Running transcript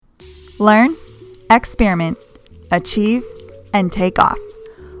Learn, experiment, achieve, and take off.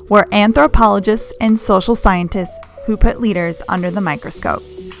 We're anthropologists and social scientists who put leaders under the microscope.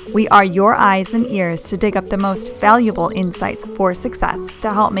 We are your eyes and ears to dig up the most valuable insights for success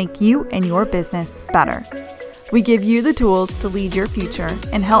to help make you and your business better. We give you the tools to lead your future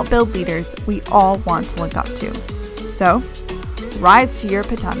and help build leaders we all want to look up to. So, rise to your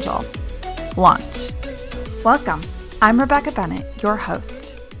potential. Launch. Welcome. I'm Rebecca Bennett, your host.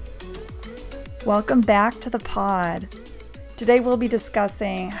 Welcome back to the pod. Today we'll be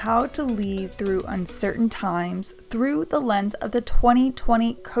discussing how to lead through uncertain times through the lens of the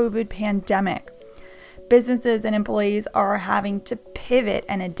 2020 COVID pandemic. Businesses and employees are having to pivot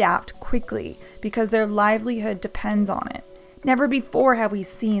and adapt quickly because their livelihood depends on it. Never before have we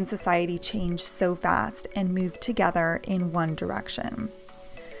seen society change so fast and move together in one direction.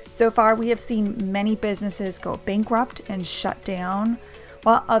 So far, we have seen many businesses go bankrupt and shut down,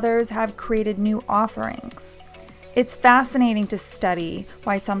 while others have created new offerings. It's fascinating to study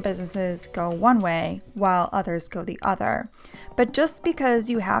why some businesses go one way while others go the other. But just because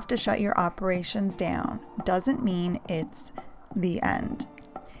you have to shut your operations down doesn't mean it's the end.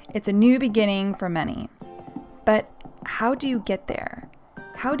 It's a new beginning for many. But how do you get there?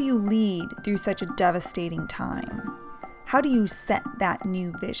 How do you lead through such a devastating time? How do you set that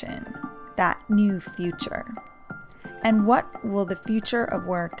new vision, that new future? And what will the future of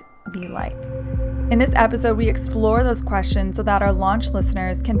work be like? In this episode, we explore those questions so that our launch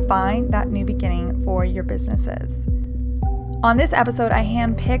listeners can find that new beginning for your businesses. On this episode, I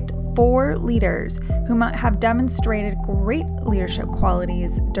handpicked 4 leaders who have demonstrated great leadership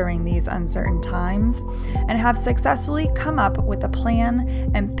qualities during these uncertain times and have successfully come up with a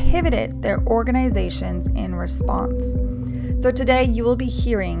plan and pivoted their organizations in response. So today you will be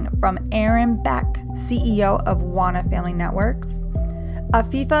hearing from Aaron Beck, CEO of Wana Family Networks,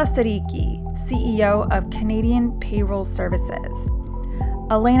 Afifa Siddiqui, CEO of Canadian Payroll Services,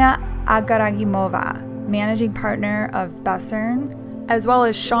 Elena Agaragimova, Managing Partner of Besern, as well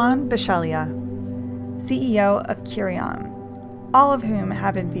as Sean Bishelia, CEO of Curion, all of whom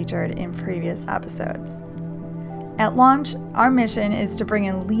have been featured in previous episodes. At Launch, our mission is to bring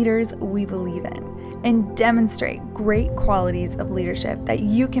in leaders we believe in and demonstrate great qualities of leadership that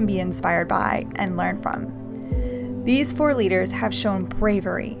you can be inspired by and learn from. These 4 leaders have shown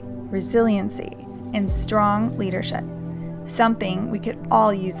bravery, resiliency, and strong leadership, something we could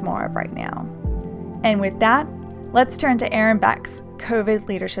all use more of right now. And with that, let's turn to Aaron Beck's COVID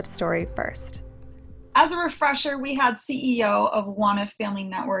leadership story first. As a refresher, we had CEO of Wana Family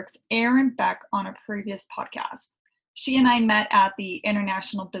Networks, Aaron Beck, on a previous podcast. She and I met at the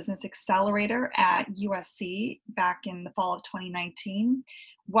International Business Accelerator at USC back in the fall of 2019,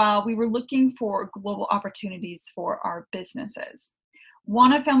 while we were looking for global opportunities for our businesses.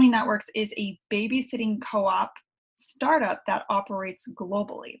 Wana Family Networks is a babysitting co-op startup that operates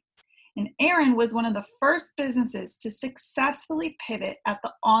globally. And Aaron was one of the first businesses to successfully pivot at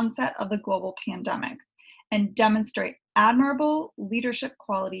the onset of the global pandemic and demonstrate admirable leadership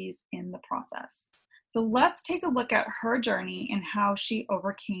qualities in the process. So let's take a look at her journey and how she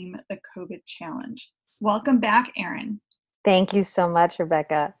overcame the COVID challenge. Welcome back, Aaron. Thank you so much,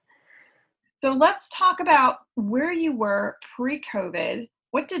 Rebecca. So let's talk about where you were pre-COVID.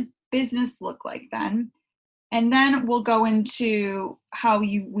 What did business look like then? And then we'll go into how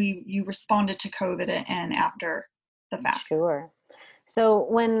you responded to COVID and after the fact. Sure. So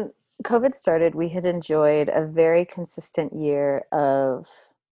when COVID started, we had enjoyed a very consistent year of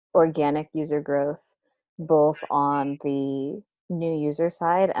organic user growth, both on the new user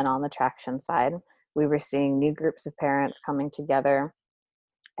side and on the traction side. We were seeing new groups of parents coming together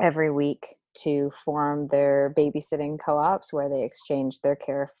every week to form their babysitting co-ops where they exchanged their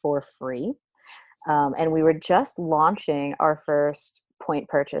care for free. And we were just launching our first point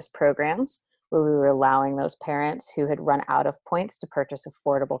purchase programs where we were allowing those parents who had run out of points to purchase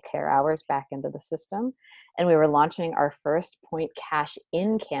affordable care hours back into the system. And we were launching our first point cash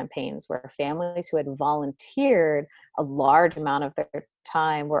in campaigns where families who had volunteered a large amount of their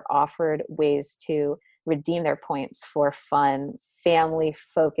time were offered ways to redeem their points for fun,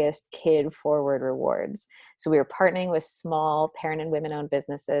 family-focused, kid-forward rewards. So we were partnering with small parent and women-owned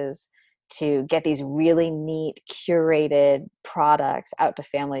businesses to get these really neat, curated products out to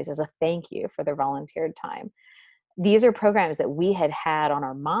families as a thank you for their volunteered time. These are programs that we had had on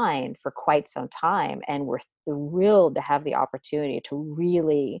our mind for quite some time, and we're thrilled to have the opportunity to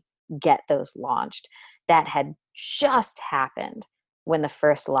really get those launched. That had just happened when the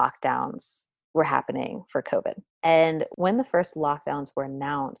first lockdowns were happening for COVID. And when the first lockdowns were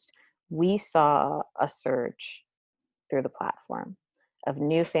announced, we saw a surge through the platform. of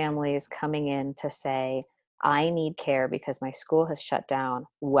new families coming in to say, I need care because my school has shut down.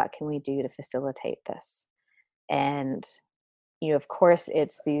 What can we do to facilitate this? And, of course,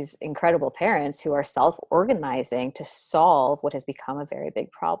 it's these incredible parents who are self-organizing to solve what has become a very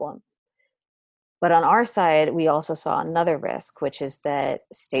big problem. But on our side, we also saw another risk, which is that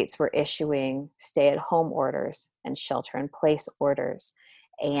states were issuing stay-at-home orders and shelter-in-place orders.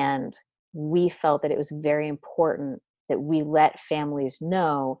 And we felt that it was very important that we let families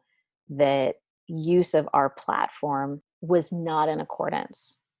know that use of our platform was not in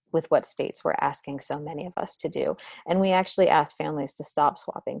accordance with what states were asking so many of us to do. And we actually asked families to stop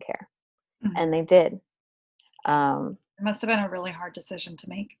swapping care, Mhm. and they did. Um, It must have been a really hard decision to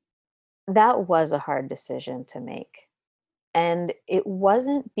make. that was a hard decision to make. And it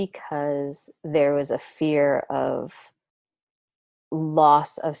wasn't because there was a fear of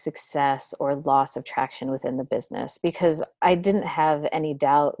loss of success or loss of traction within the business, because I didn't have any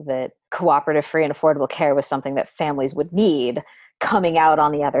doubt that cooperative, free, and affordable care was something that families would need coming out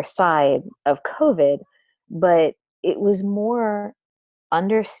on the other side of COVID. But it was more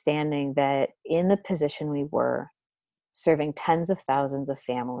understanding that in the position we were, serving tens of thousands of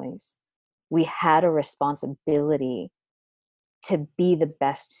families, we had a responsibility to be the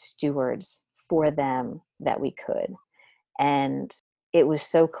best stewards for them that we could. And it was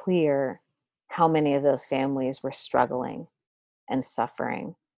so clear how many of those families were struggling and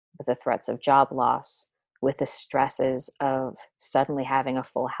suffering with the threats of job loss, with the stresses of suddenly having a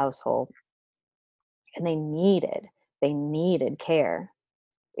full household. And they needed care,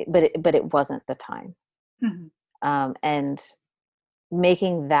 but it wasn't the time. Mhm. And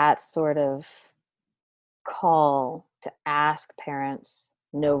making that sort of call to ask parents,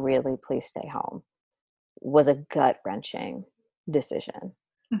 no, really, please stay home, was a gut wrenching decision.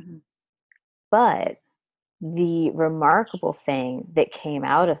 Mhm. But the remarkable thing that came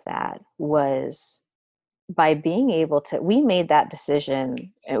out of that was, by being able to, we made that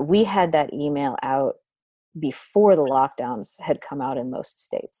decision. We had that email out before the lockdowns had come out in most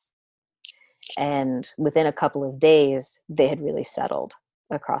states. And within a couple of days, they had really settled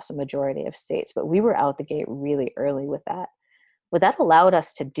across a majority of states. But we were out the gate really early with that. What that allowed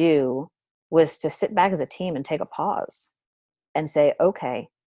us to do was to sit back as a team and take a pause and say, okay,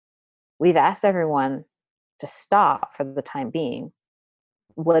 we've asked everyone to stop for the time being.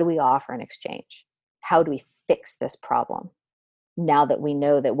 What do we offer in exchange? How do we fix this problem? Now that we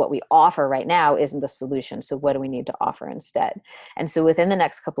know that what we offer right now isn't the solution, so what do we need to offer instead? And so within the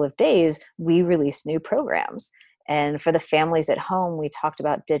next couple of days, we released new programs. And for the families at home, we talked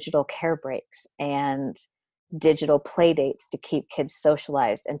about digital care breaks and digital play dates to keep kids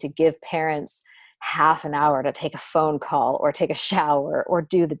socialized and to give parents half an hour to take a phone call or take a shower or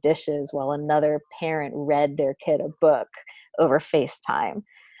do the dishes while another parent read their kid a book over FaceTime.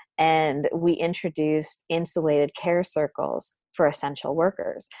 And we introduced insulated care circles for essential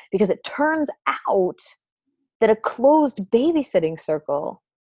workers, because it turns out that a closed babysitting circle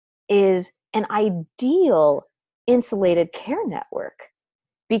is an ideal insulated care network,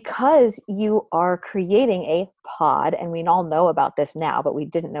 because you are creating a pod. And we all know about this now, but we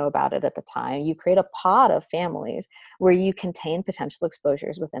didn't know about it at the time. You create a pod of families where you contain potential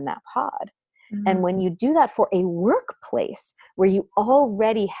exposures within that pod. And Mhm. when you do that for a workplace where you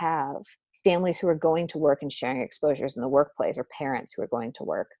already have families who are going to work and sharing exposures in the workplace, or parents who are going to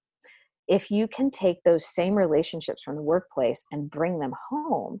work, if you can take those same relationships from the workplace and bring them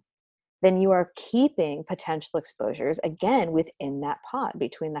home, then you are keeping potential exposures again within that pod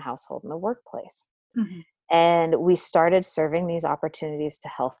between the household and the workplace. Mhm. And we started serving these opportunities to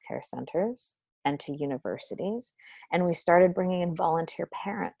healthcare centers and to universities. And we started bringing in volunteer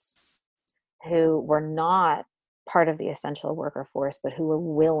parents who were not part of the essential worker force, but who were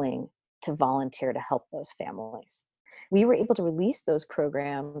willing to volunteer to help those families. We were able to release those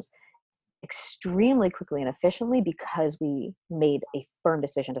programs extremely quickly and efficiently because we made a firm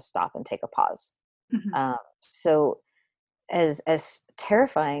decision to stop and take a pause. Mhm. So as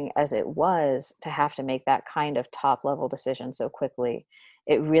terrifying as it was to have to make that kind of top level decision so quickly,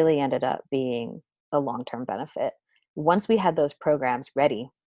 it really ended up being a long-term benefit. Once we had those programs ready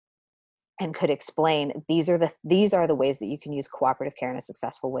and could explain, these are the ways that you can use cooperative care in a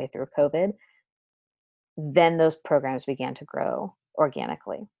successful way through COVID, then those programs began to grow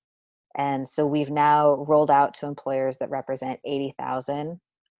organically. And so we've now rolled out to employers that represent 80,000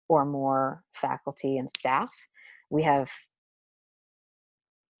 or more faculty and staff. We have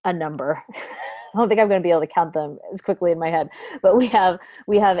a number. I don't think I'm going to be able to count them as quickly in my head, but we have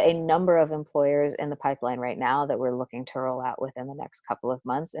a number of employers in the pipeline right now that we're looking to roll out within the next couple of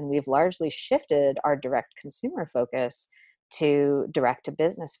months. And we've largely shifted our direct consumer focus to direct to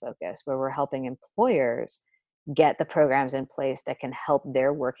business focus, where we're helping employers get the programs in place that can help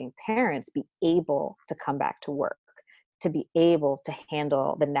their working parents be able to come back to work, to be able to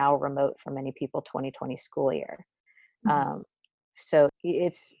handle the now remote for many people 2020 school year. So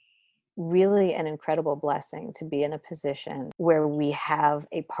it's really an incredible blessing to be in a position where we have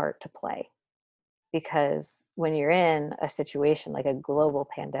a part to play. Because when you're in a situation like a global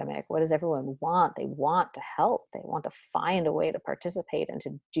pandemic, what does everyone want? They want to help. They want to find a way to participate and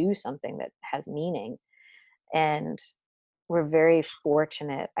to do something that has meaning. And we're very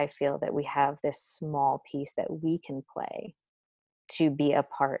fortunate, I feel, that we have this small piece that we can play to be a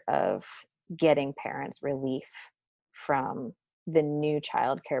part of getting parents relief from the new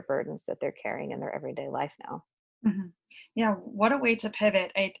childcare burdens that they're carrying in their everyday life now. Yeah, what a way to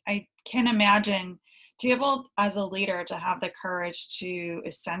pivot. I can imagine to be able, as a leader, to have the courage to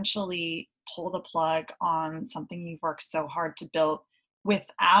essentially pull the plug on something you've worked so hard to build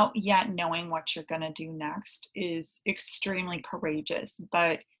without yet knowing what you're going to do next is extremely courageous,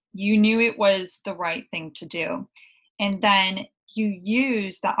 but you knew it was the right thing to do. And then you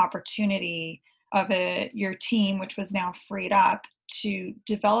use the opportunity of your team, which was now freed up, to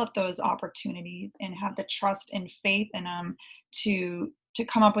develop those opportunities and have the trust and faith in them to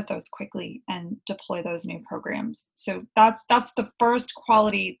come up with those quickly and deploy those new programs. So that's the first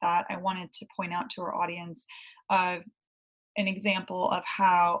quality that I wanted to point out to our audience of an example of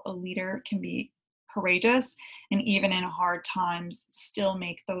how a leader can be courageous and even in hard times still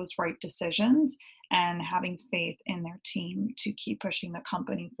make those right decisions and having faith in their team to keep pushing the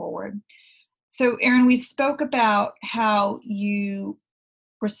company forward. So, Erin, we spoke about how you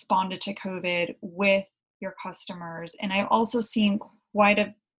responded to COVID with your customers, and I've also seen quite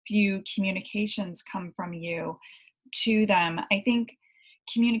a few communications come from you to them. I think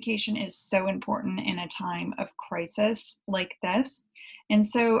communication is so important in a time of crisis like this. And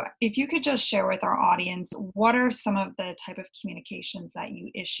so if you could just share with our audience, what are some of the type of communications that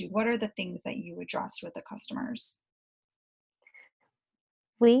you issue? What are the things that you addressed with the customers?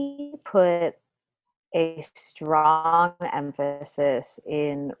 We put a strong emphasis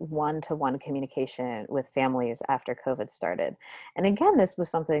in one-to-one communication with families after COVID started. And again, this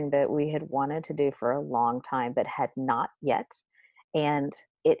was something that we had wanted to do for a long time, but had not yet. And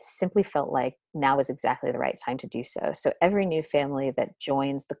it simply felt like now is exactly the right time to do so. So every new family that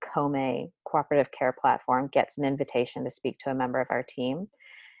joins the COME cooperative care platform gets an invitation to speak to a member of our team.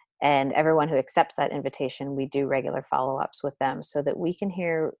 And everyone who accepts that invitation, we do regular follow-ups with them so that we can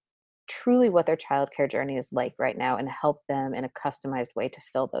hear truly what their childcare journey is like right now and help them in a customized way to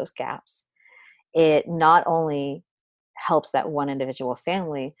fill those gaps. It not only helps that one individual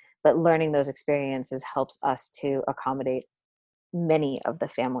family, but learning those experiences helps us to accommodate many of the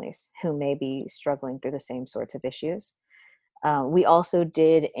families who may be struggling through the same sorts of issues. We also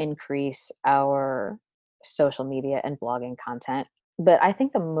did increase our social media and blogging content, but I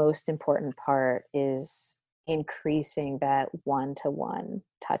think the most important part is increasing that one-to-one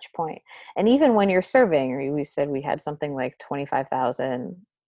touch point. And even when you're serving, we said we had something like 25,000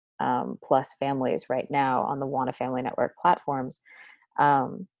 plus families right now on the WANA Family Network platforms.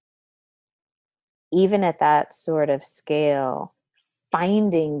 Even at that sort of scale,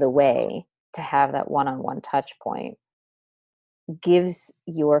 finding the way to have that one-on-one touch point gives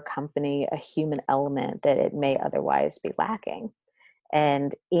your company a human element that it may otherwise be lacking.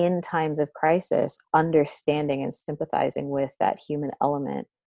 And in times of crisis, understanding and sympathizing with that human element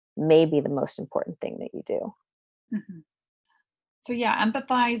may be the most important thing that you do. Mm-hmm. So yeah,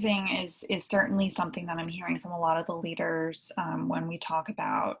 empathizing is certainly something that I'm hearing from a lot of the leaders when we talk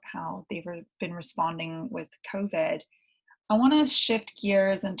about how they've been responding with COVID. I want to shift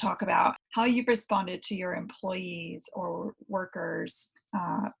gears and talk about how you've responded to your employees or workers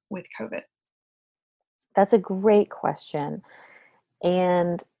with COVID. That's a great question.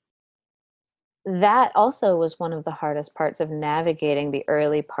 And that also was one of the hardest parts of navigating the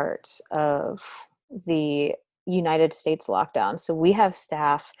early parts of the United States lockdown. So we have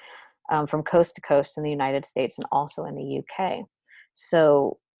staff from coast to coast in the United States and also in the UK.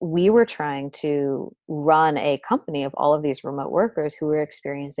 So we were trying to run a company of all of these remote workers who were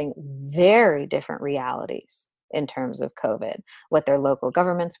experiencing very different realities in terms of COVID, what their local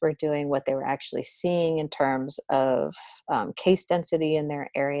governments were doing, what they were actually seeing in terms of case density in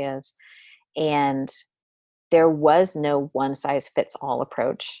their areas. And there was no one size fits all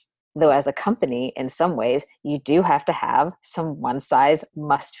approach. Though as a company, in some ways, you do have to have some one size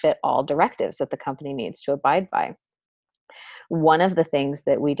must fit all directives that the company needs to abide by. One of the things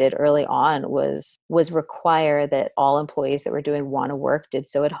that we did early on was require that all employees that were doing WANA work did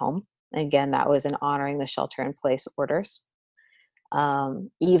so at home. Again, that was in honoring the shelter in place orders.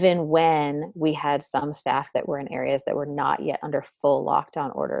 Even when we had some staff that were in areas that were not yet under full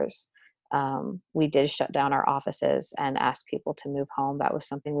lockdown orders, we did shut down our offices and ask people to move home. That was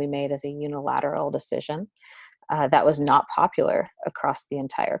something we made as a unilateral decision. That was not popular across the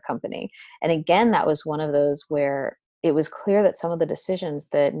entire company. And again, that was one of those where it was clear that some of the decisions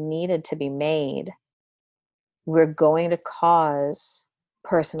that needed to be made were going to cause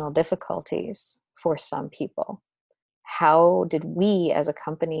personal difficulties for some people. How did we as a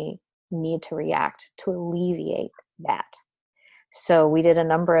company need to react to alleviate that? So we did a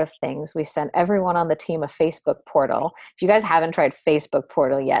number of things. We sent everyone on the team a Facebook portal. If you guys haven't tried Facebook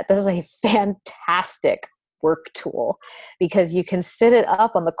portal yet, this is a fantastic work tool because you can sit it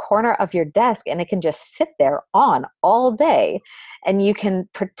up on the corner of your desk and it can just sit there on all day. And you can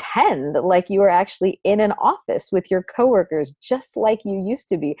pretend like you are actually in an office with your coworkers, just like you used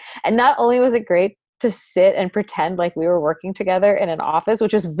to be. And not only was it great to sit and pretend like we were working together in an office,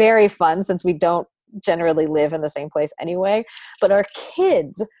 which was very fun since we don't generally live in the same place anyway, but our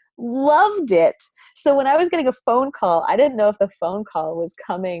kids loved it. So when I was getting a phone call, I didn't know if the phone call was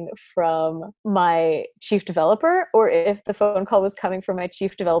coming from my chief developer or if the phone call was coming from my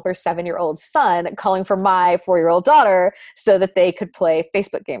chief developer's 7-year-old son calling for my 4-year-old daughter so that they could play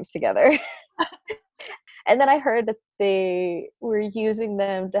Facebook games together. And then I heard that they were using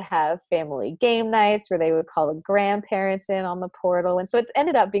them to have family game nights where they would call the grandparents in on the portal. And so it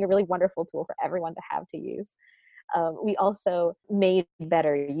ended up being a really wonderful tool for everyone to have to use. We also made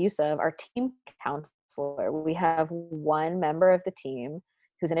better use of our team counselor. We have one member of the team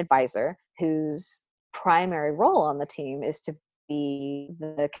who's an advisor whose primary role on the team is to be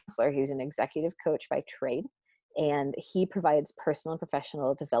the counselor. He's an executive coach by trade. And he provides personal and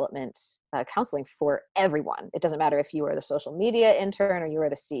professional development counseling for everyone. It doesn't matter if you are the social media intern or you are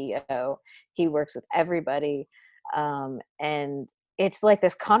the CEO. He works with everybody. And it's like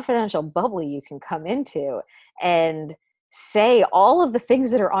this confidential bubble you can come into and say all of the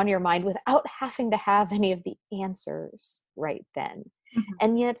things that are on your mind without having to have any of the answers right then. Mm-hmm.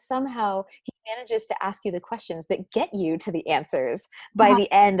 And yet somehow he manages to ask you the questions that get you to the answers by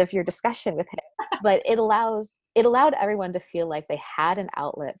the end of your discussion with him. But it allowed everyone to feel like they had an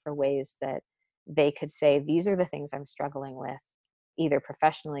outlet for ways that they could say, these are the things I'm struggling with, either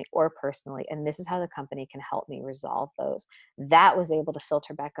professionally or personally, and this is how the company can help me resolve those. That was able to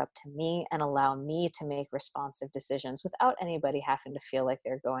filter back up to me and allow me to make responsive decisions without anybody having to feel like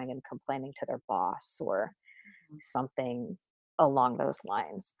they're going and complaining to their boss or something along those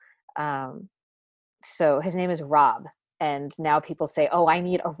lines. So his name is Rob. And now people say, oh, I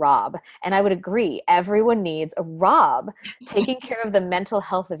need a Rob. And I would agree. Everyone needs a Rob. Taking care of the mental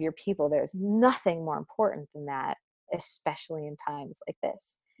health of your people. There's nothing more important than that, especially in times like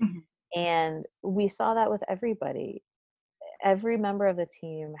this. Mm-hmm. And we saw that with everybody. Every member of the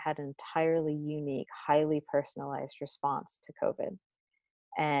team had an entirely unique, highly personalized response to COVID.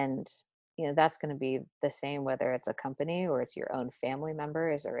 And that's going to be the same whether it's a company or it's your own family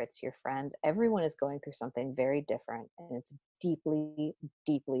members or it's your friends. Everyone is going through something very different, and it's deeply,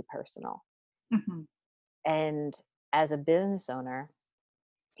 deeply personal. Mm-hmm. And as a business owner,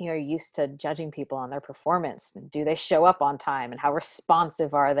 you're used to judging people on their performance. Do they show up on time, and how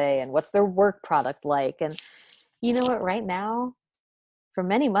responsive are they, and what's their work product like? And you know what, right now, for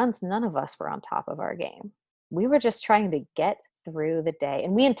many months, none of us were on top of our game. We were just trying to get through the day.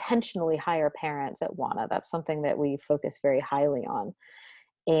 And we intentionally hire parents at WANA. That's something that we focus very highly on.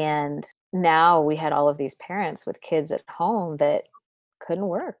 And now we had all of these parents with kids at home that couldn't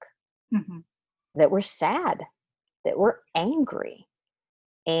work, mm-hmm. that were sad, that were angry.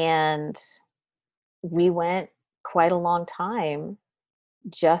 And we went quite a long time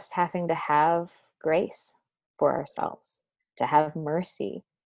just having to have grace for ourselves, to have mercy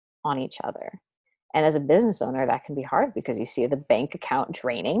on each other. And as a business owner, that can be hard because you see the bank account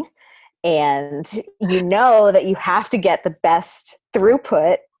draining and you know that you have to get the best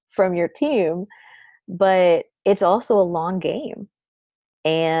throughput from your team, but it's also a long game.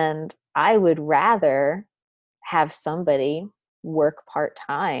 And I would rather have somebody work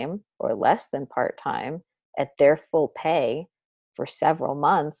part-time or less than part-time at their full pay for several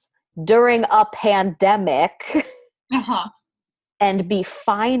months during a pandemic and be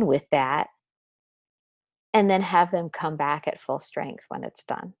fine with that, and then have them come back at full strength when it's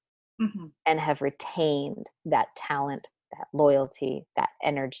done, mm-hmm. and have retained that talent, that loyalty, that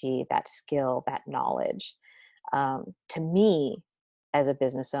energy, that skill, that knowledge. To me, as a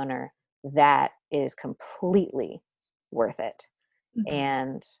business owner, that is completely worth it. Mm-hmm.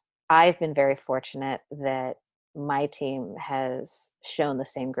 And I've been very fortunate that my team has shown the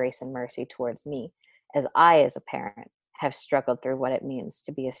same grace and mercy towards me as I, as a parent, have struggled through what it means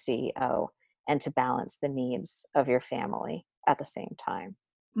to be a CEO and to balance the needs of your family at the same time.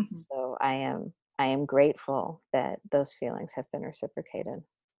 Mhm. So I am grateful that those feelings have been reciprocated.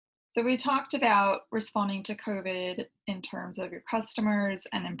 So we talked about responding to COVID in terms of your customers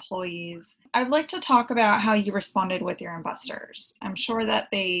and employees. I'd like to talk about how you responded with your investors. I'm sure that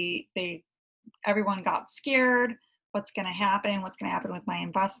everyone got scared. What's going to happen? What's going to happen with my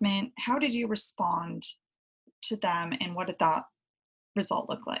investment? How did you respond to them, and what did that result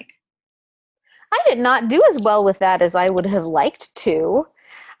look like? I did not do as well with that as I would have liked to.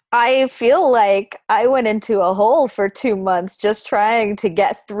 I feel like I went into a hole for 2 months just trying to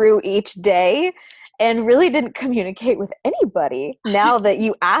get through each day and really didn't communicate with anybody now that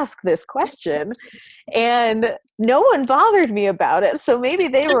you ask this question. And no one bothered me about it. So maybe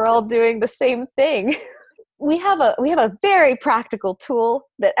they were all doing the same thing. We have a very practical tool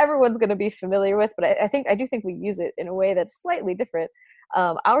that everyone's going to be familiar with, but I do think we use it in a way that's slightly different.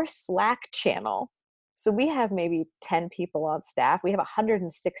 Our Slack channel. So we have maybe 10 people on staff. We have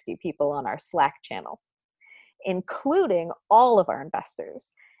 160 people on our Slack channel, including all of our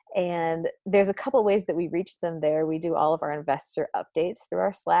investors. And there's a couple ways that we reach them there. We do all of our investor updates through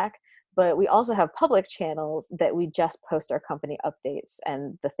our Slack, but we also have public channels that we just post our company updates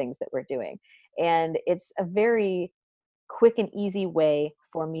and the things that we're doing. And it's a very quick and easy way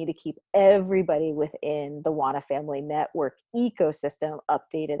for me to keep everybody within the Wana Family Network ecosystem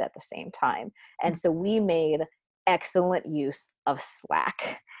updated at the same time. And so we made excellent use of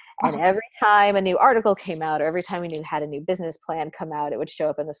Slack. And every time a new article came out, or every time we had a new business plan come out, it would show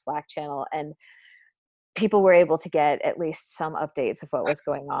up in the Slack channel, and people were able to get at least some updates of what was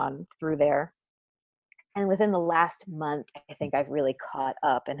going on through there. And within the last month, I think I've really caught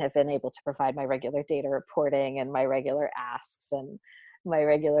up and have been able to provide my regular data reporting and my regular asks and my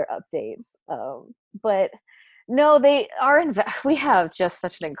regular updates. But no, we have just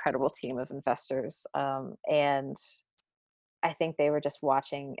such an incredible team of investors. And I think they were just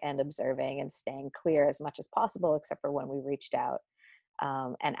watching and observing and staying clear as much as possible, except for when we reached out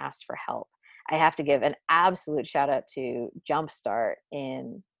and asked for help. I have to give an absolute shout out to Jumpstart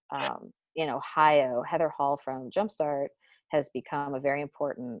in Ohio. Heather Hall from Jumpstart has become a very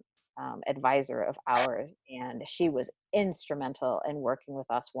important advisor of ours, and she was instrumental in working with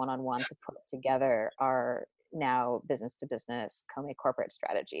us one-on-one to put together our now business-to-business Kome corporate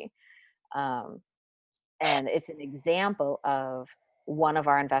strategy. And it's an example of one of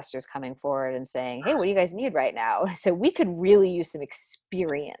our investors coming forward and saying, hey, what do you guys need right now? So we could really use some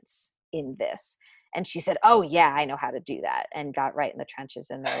experience in this. And she said, oh yeah, I know how to do that, and got right in the trenches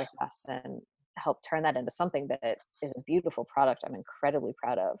in there with us and helped turn that into something that is a beautiful product I'm incredibly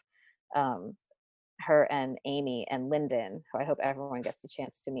proud of. Her and Amy and Lyndon, who I hope everyone gets the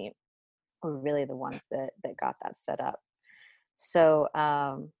chance to meet, were really the ones that got that set up. So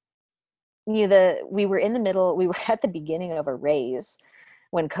we were at the beginning of a raise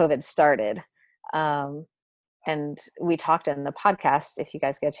when COVID started. And we talked in the podcast, if you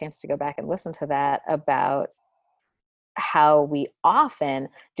guys get a chance to go back and listen to that, about how we often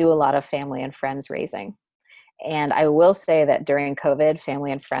do a lot of family and friends raising. And I will say that during COVID,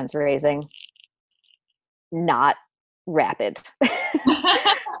 family and friends raising, not rapid.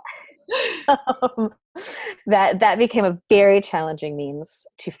 That became a very challenging means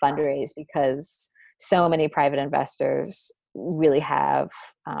to fundraise because so many private investors really have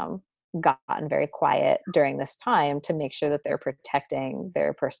gotten very quiet during this time to make sure that they're protecting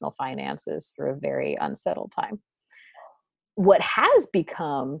their personal finances through a very unsettled time. What has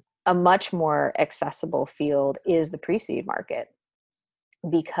become a much more accessible field is the pre-seed market,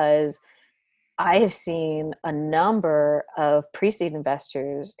 because I have seen a number of pre-seed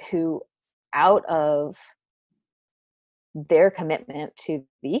investors who, out of their commitment to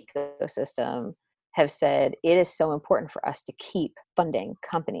the ecosystem, have said it is so important for us to keep funding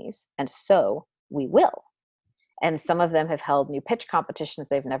companies, and so we will. And some of them have held new pitch competitions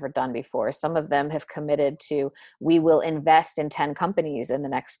they've never done before. Some of them have committed to, we will invest in 10 companies in the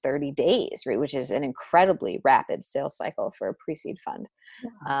next 30 days, right, which is an incredibly rapid sales cycle for a pre-seed fund.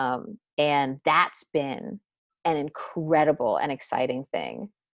 And that's been an incredible and exciting thing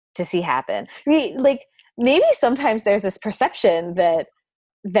to see happen. Maybe sometimes there's this perception that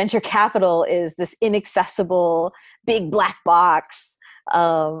venture capital is this inaccessible big black box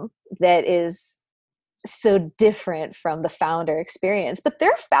that is so different from the founder experience, but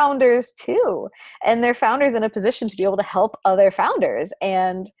they're founders too. And they're founders in a position to be able to help other founders.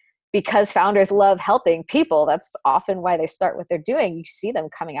 And because founders love helping people, that's often why they start what they're doing. You see them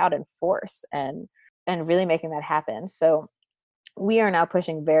coming out in force and really making that happen. So we are now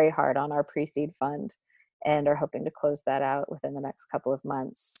pushing very hard on our pre-seed fund and are hoping to close that out within the next couple of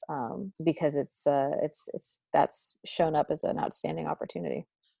months, because it's that's shown up as an outstanding opportunity.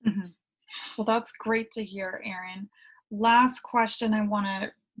 Mm-hmm. Well, that's great to hear, Erin. Last question I want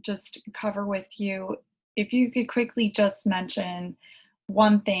to just cover with you. If you could quickly just mention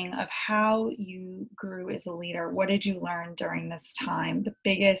one thing of how you grew as a leader, what did you learn during this time? The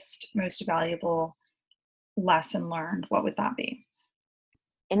biggest, most valuable lesson learned, what would that be?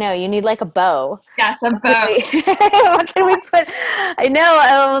 I know you need like a bow. Yes, a What bow. what can we put? I know.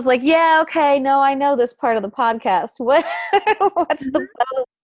 I was like, yeah, okay. No, I know this part of the podcast. What's the bow?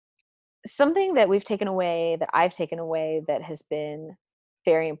 Something that we've taken away, that I've taken away, that has been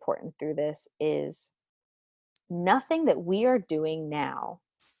very important through this is nothing that we are doing now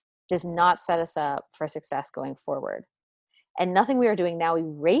does not set us up for success going forward. And nothing we are doing now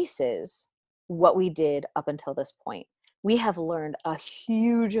erases what we did up until this point. We have learned a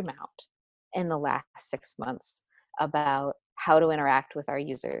huge amount in the last 6 months about how to interact with our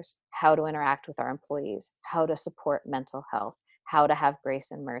users, how to interact with our employees, how to support mental health, how to have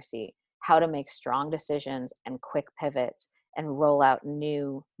grace and mercy, how to make strong decisions and quick pivots and roll out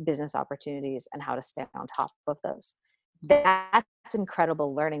new business opportunities, and how to stay on top of those. That's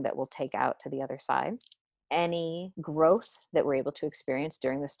incredible learning that we'll take out to the other side. Any growth that we're able to experience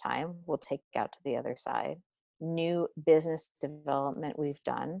during this time we'll take out to the other side. New business development we've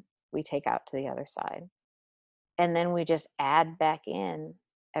done, we take out to the other side. And then we just add back in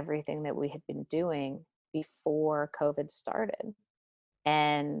everything that we had been doing before COVID started.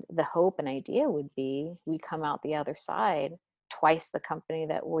 And the hope and idea would be we come out the other side twice the company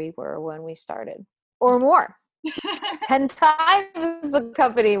that we were when we started, or more. 10 times the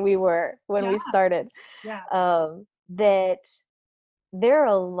company we were when we started. That there are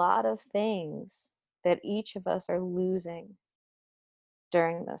a lot of things that each of us are losing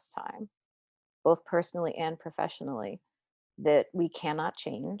during this time, both personally and professionally, that we cannot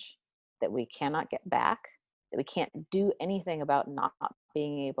change, that we cannot get back, that we can't do anything about not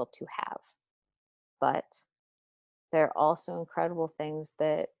being able to have. But there are also incredible things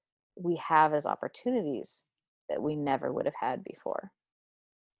that we have as opportunities that we never would have had before.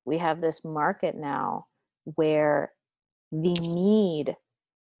 We have this market now where the need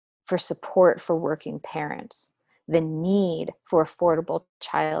for support for working parents, the need for affordable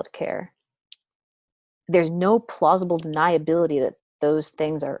childcare, there's no plausible deniability that those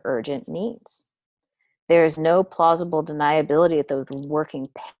things are urgent needs. There's no plausible deniability that the working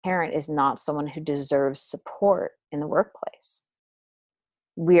parent is not someone who deserves support in the workplace.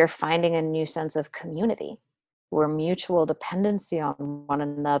 We are finding a new sense of community where mutual dependency on one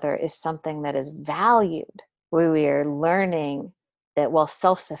another is something that is valued, where we are learning that while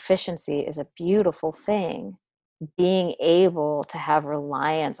self-sufficiency is a beautiful thing, being able to have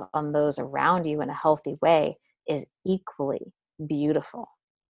reliance on those around you in a healthy way is equally beautiful.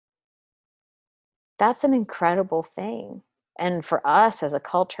 That's an incredible thing. And for us as a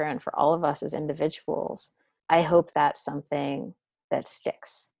culture and for all of us as individuals, I hope that's something that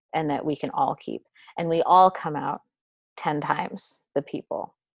sticks and that we can all keep. And we all come out 10 times the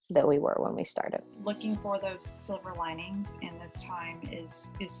people that we were when we started. Looking for those silver linings in this time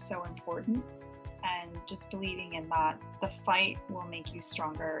is so important. And just believing in that the fight will make you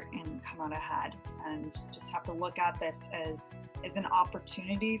stronger and come out ahead. And just have to look at this as an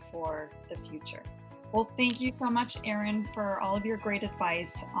opportunity for the future. Well, thank you so much, Erin, for all of your great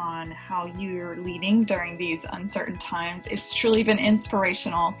advice on how you're leading during these uncertain times. It's truly been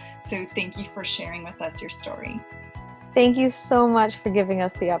inspirational. So thank you for sharing with us your story. Thank you so much for giving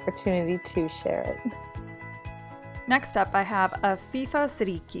us the opportunity to share it. Next up, I have Afifa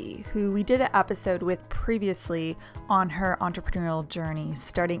Siddiqui, who we did an episode with previously on her entrepreneurial journey,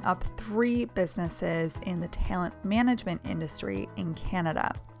 starting up 3 businesses in the talent management industry in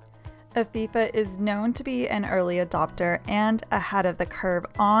Canada. Afifa is known to be an early adopter and ahead of the curve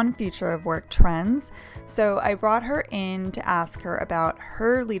on future of work trends, so I brought her in to ask her about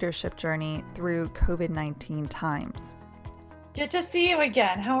her leadership journey through COVID-19 times. Good to see you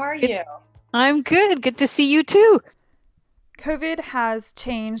again. How are you? I'm good. Good to see you too. COVID has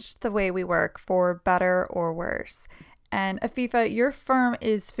changed the way we work for better or worse. And Afifa, your firm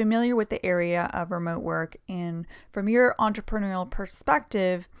is familiar with the area of remote work, and from your entrepreneurial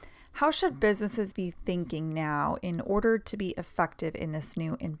perspective, how should businesses be thinking now in order to be effective in this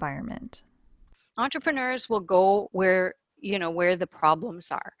new environment? Entrepreneurs will go where the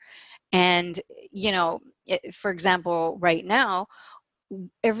problems are. And, for example, right now,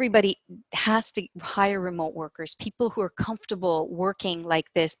 everybody has to hire remote workers, people who are comfortable working like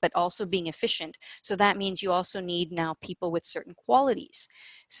this, but also being efficient. So that means you also need now people with certain qualities.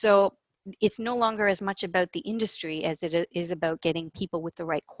 So it's no longer as much about the industry as it is about getting people with the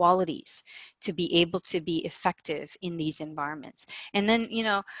right qualities to be able to be effective in these environments. And then,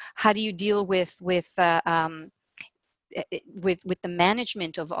 how do you deal with the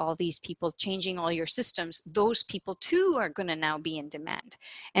management of all these people, changing all your systems? Those people too are going to now be in demand.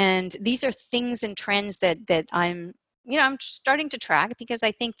 And these are things and trends that I'm starting to track, because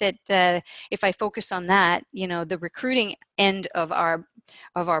I think that if I focus on that, the recruiting end of our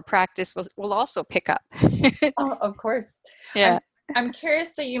practice will also pick up. Oh, of course. Yeah. I'm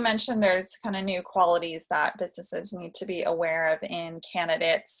curious. So you mentioned there's kind of new qualities that businesses need to be aware of in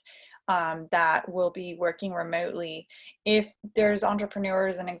candidates that will be working remotely. If there's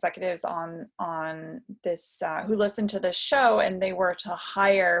entrepreneurs and executives on this who listen to this show and they were to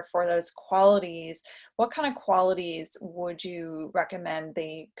hire for those qualities, what kind of qualities would you recommend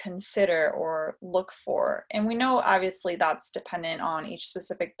they consider or look for? And we know obviously that's dependent on each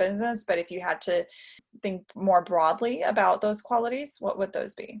specific business, but if you had to think more broadly about those qualities, what would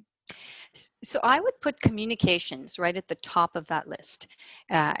those be? So I would put communications right at the top of that list.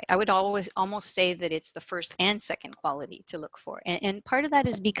 I would always almost say that it's the first and second quality to look for. And part of that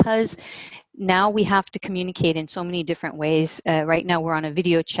is because now we have to communicate in so many different ways. Right now we're on a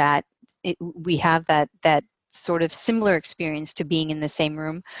video chat. We have that sort of similar experience to being in the same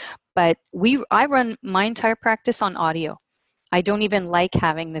room. But I run my entire practice on audio. I don't even like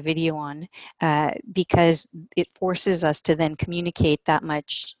having the video on because it forces us to then communicate that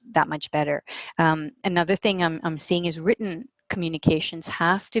much better. Another thing I'm seeing is written communications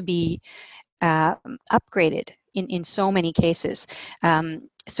have to be upgraded in so many cases.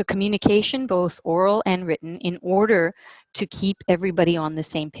 So communication, both oral and written, in order to keep everybody on the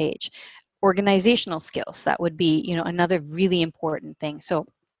same page. Organizational skills, that would be another really important thing. So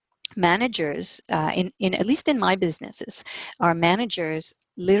managers, in at least in my businesses, our managers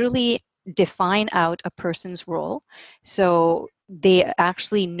literally define out a person's role. So they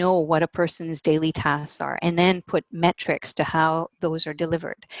actually know what a person's daily tasks are and then put metrics to how those are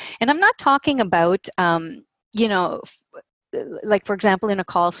delivered. And I'm not talking about, like for example, in a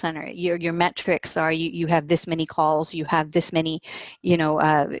call center, your metrics are you have this many calls, you have this many,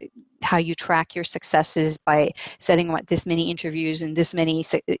 how you track your successes by setting this many interviews and this many,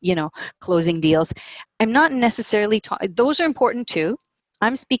 closing deals. I'm not necessarily those are important too.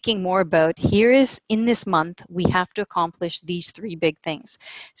 I'm speaking more about in this month, we have to accomplish these 3 big things.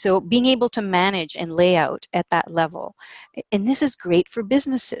 So being able to manage and lay out at that level. And this is great for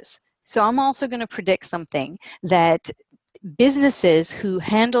businesses. So I'm also going to predict something that businesses who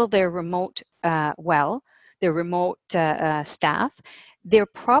handle their remote their remote staff, they're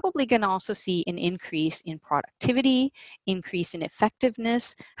probably going to also see an increase in productivity, increase in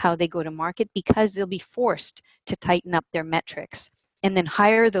effectiveness, how they go to market, because they'll be forced to tighten up their metrics and then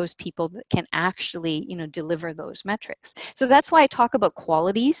hire those people that can actually, deliver those metrics. So that's why I talk about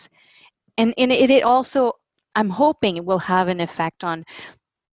qualities. And it also, I'm hoping it will have an effect on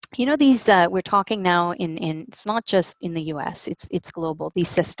these we're talking now in it's not just in the US, it's global, these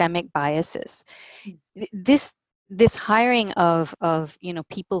systemic biases. This hiring of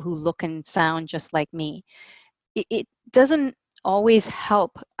people who look and sound just like me, it doesn't always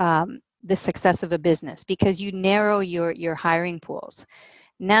help the success of a business, because you narrow your hiring pools.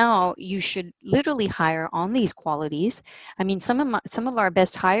 Now you should literally hire on these qualities. I mean, some of our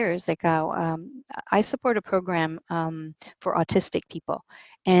best hires, like I support a program for autistic people,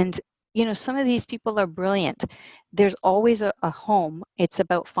 and some of these people are brilliant. There's always a home. It's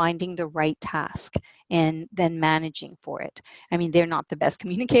about finding the right task and then managing for it. I mean, they're not the best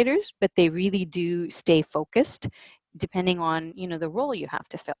communicators, but they really do stay focused, depending on the role you have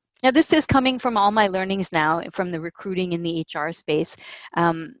to fill. Now, this is coming from all my learnings now from the recruiting in the HR space.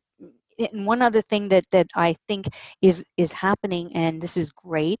 And one other thing that I think is happening, and this is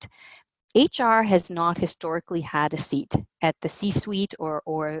great, HR has not historically had a seat at the C-suite or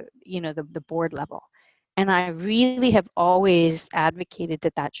the board level. And I really have always advocated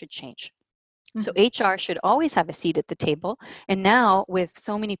that should change. So HR should always have a seat at the table. And now with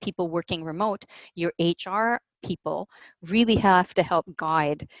so many people working remote, your HR people really have to help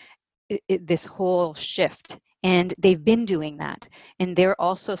guide this whole shift. And they've been doing that. And they're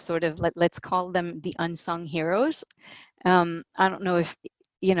also sort of, let's call them the unsung heroes. I don't know if,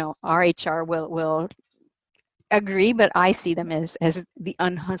 our HR will agree, but I see them as the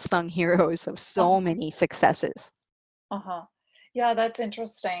unsung heroes of so many successes. Yeah, that's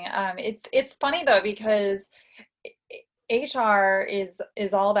interesting. It's funny though, because HR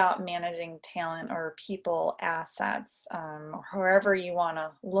is all about managing talent or people assets, or however you want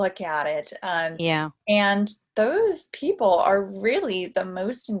to look at it. Yeah. And those people are really the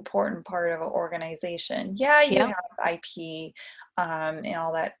most important part of an organization. Yeah, you Yeah. have IP, and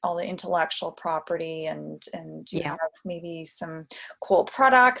all the intellectual property, and you Yeah. have maybe some cool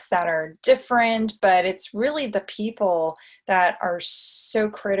products that are different, but it's really the people that are so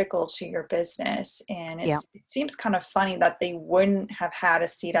critical to your business. And Yeah. it seems kind of funny that they wouldn't have had a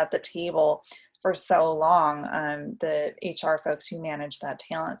seat at the table for so long, the HR folks who manage that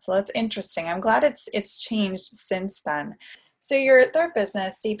talent. So that's interesting. I'm glad it's changed since then. So your third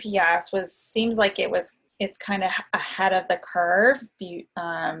business, CPS, seems like it's kind of ahead of the curve.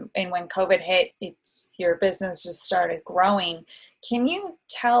 And when COVID hit, your business just started growing. Can you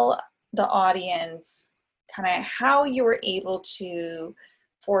tell the audience kind of how you were able to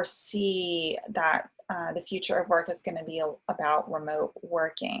foresee that the future of work is going to be about remote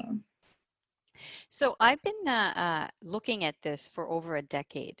working? So I've been looking at this for over a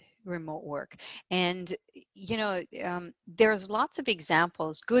decade, remote work, and there's lots of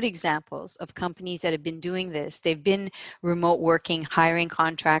examples, good examples of companies that have been doing this. They've been remote working, hiring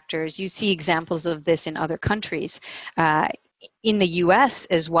contractors. You see examples of this in other countries. In the US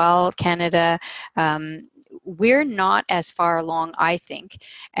as well, Canada. We're not as far along, I think,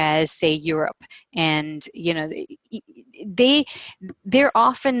 as say Europe. And they they're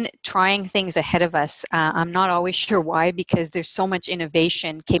often trying things ahead of us. I'm not always sure why, because there's so much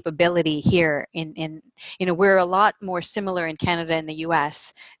innovation capability here. We're a lot more similar in Canada and the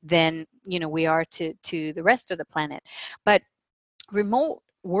US than we are to the rest of the planet. But remote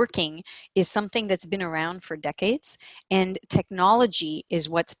working is something that's been around for decades, and technology is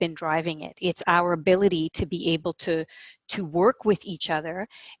what's been driving it. It's our ability to be able to work with each other,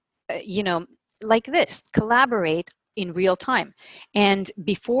 like this, collaborate in real time. And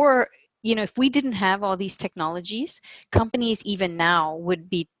before, if we didn't have all these technologies, companies even now would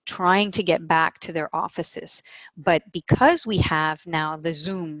be trying to get back to their offices. But because we have now the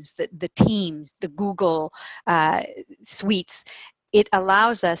Zooms, the Teams, the Google suites, it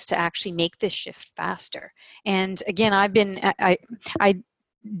allows us to actually make this shift faster. And again, I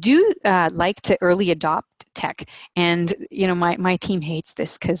do like to early adopt tech, and my team hates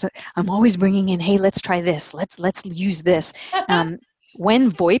this because I'm always bringing in, hey, let's try this, let's use this.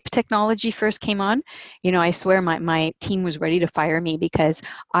 When VoIP technology first came on, I swear my team was ready to fire me, because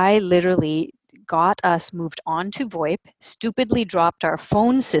I literally got us moved on to VoIP, stupidly dropped our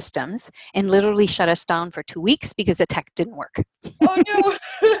phone systems, and literally shut us down for 2 weeks because the tech didn't work. Oh no.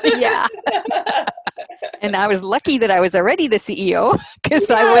 Yeah. And I was lucky that I was already the CEO, because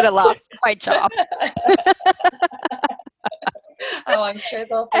I Yeah. would have lost my job. Oh, I'm sure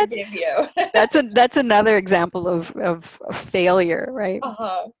they'll forgive you. That's another example of failure, right?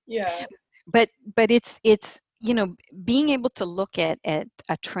 Yeah. But it's being able to look at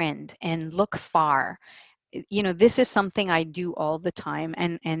a trend and look far. This is something I do all the time,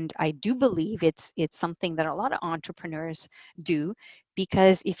 and I do believe it's something that a lot of entrepreneurs do,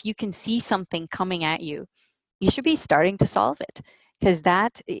 because if you can see something coming at you, you should be starting to solve it, because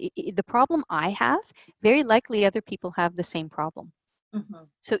the problem I have, very likely other people have the same problem. Mhm.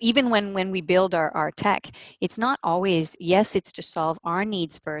 So even when we build our tech, it's not always, yes, it's to solve our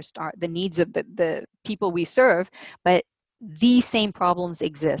needs first, the needs of the people we serve, but these same problems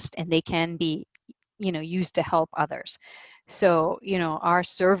exist, and they can be used to help others. So our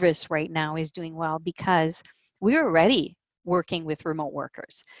service right now is doing well because we were already working with remote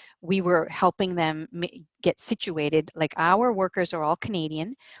workers. We were helping them get situated. Like, our workers are all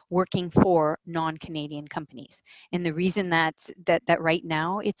Canadian, working for non-Canadian companies. And the reason that right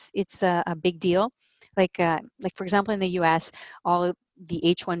now it's a big deal, like for example in the US, all of the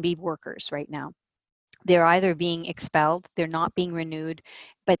H-1B workers right now, they're either being expelled, they're not being renewed,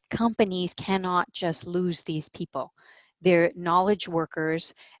 but companies cannot just lose these people. They're knowledge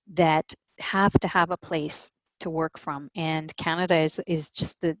workers that have to have a place to work from, and Canada is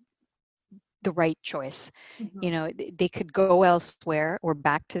just the right choice. Mhm. They could go elsewhere or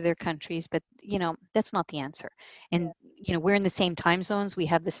back to their countries, but that's not the answer. Yeah. And we're in the same time zones, we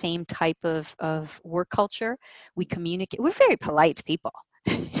have the same type of work culture, we communicate, we're very polite people.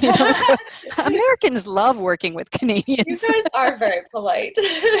 So Americans love working with You Canadians. guys are very polite.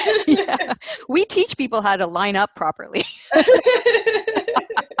 Yeah, we teach people how to line up properly.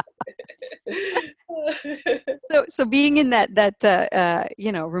 So being in that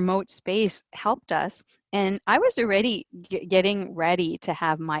remote space helped us, and I was already getting ready to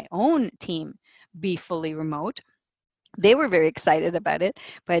have my own team be fully remote. They were very excited about it,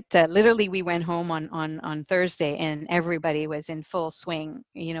 but literally we went home on Thursday, and everybody was in full swing,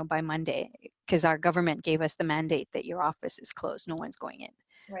 by Monday, because our government gave us the mandate that your office is closed, no one's going in.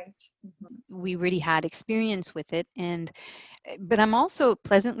 Right. Mm-hmm. We really had experience with it, and but I'm also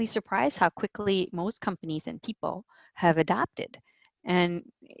pleasantly surprised how quickly most companies and people have adapted. And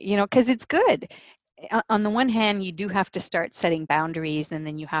because it's good. On the one hand, you do have to start setting boundaries, and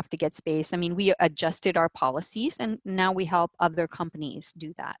then you have to get space. I mean, we adjusted our policies, and now we help other companies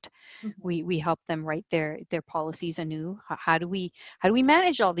do that. Mm-hmm. We help them write their policies anew. How do we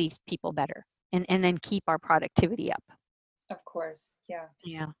manage all these people better, and then keep our productivity up? Of course. Yeah.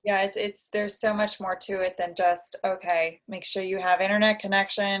 Yeah. Yeah, it's there's so much more to it than just, okay, make sure you have internet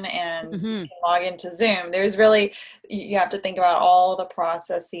connection and you Hmm. can log into Zoom. There's really, you have to think about all the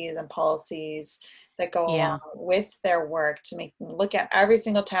processes and policies that go along Yeah. with their work to make them look at every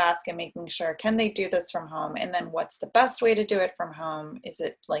single task and making sure, can they do this from home? And then what's the best way to do it from home? Is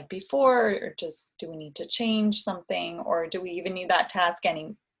it like before, or just do we need to change something, or do we even need that task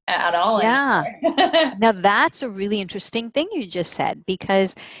at all Yeah. anymore? Now that's a really interesting thing you just said,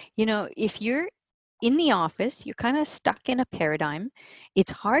 because, if you're in the office, you're kind of stuck in a paradigm.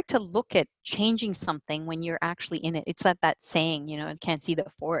 It's hard to look at changing something when you're actually in it. It's like that saying, you can't see the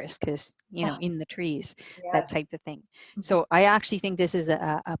forest because, in the trees, that Yes. type of thing. Mhm. So I actually think this is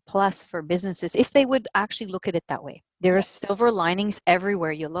a plus for businesses if they would actually look at it that way. There are Yeah. silver linings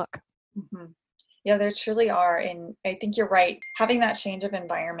everywhere you look. Mhm. Yeah, there truly are. And I think you're right. Having that change of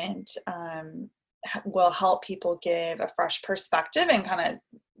environment will help people give a fresh perspective and kind of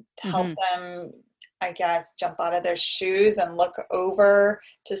help Hmm. them, I guess, jump out of their shoes and look over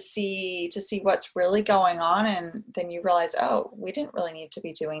to see what's really going on. And then you realize, oh, we didn't really need to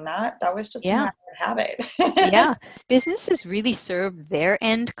be doing that. That was just a Yeah. matter of habit. Yeah, businesses really serve their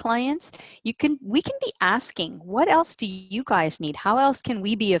end clients. We can be asking, what else do you guys need? How else can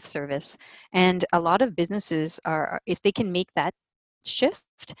we be of service? And a lot of businesses if they can make that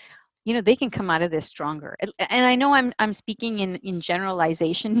shift, they can come out of this stronger. And I know I'm speaking in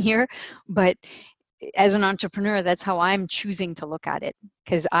generalization here, but as an entrepreneur, that's how I'm choosing to look at it,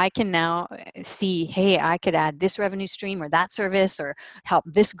 because I can now see, hey, I could add this revenue stream or that service or help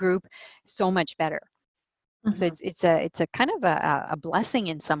this group so much better. So Mhm. it's a kind of a blessing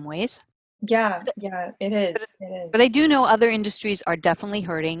in some ways. Yeah, yeah, it But, is. It but I is. do know other industries are definitely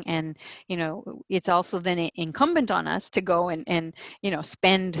hurting, and it's also then incumbent on us to go and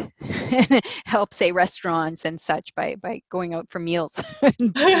spend help, say, restaurants and such by going out for meals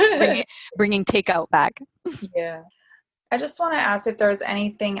and bringing takeout back. Yeah. I just want to ask if there's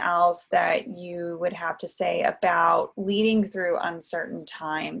anything else that you would have to say about leading through uncertain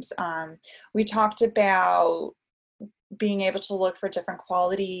times. We talked about being able to look for different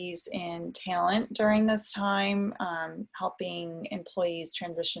qualities in talent during this time, helping employees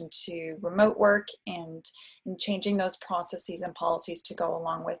transition to remote work and changing those processes and policies to go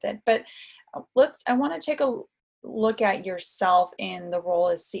along with it. But I want to take a look at yourself in the role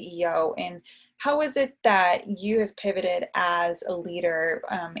as CEO, and how is it that you have pivoted as a leader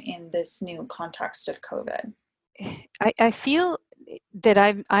in this new context of COVID? I feel that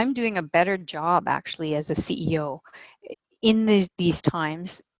I'm doing a better job actually as a CEO in these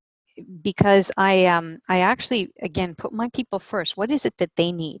times, because I actually again put my people first. What is it that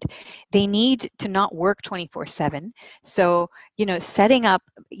they need? They need to not work 24/7. So setting up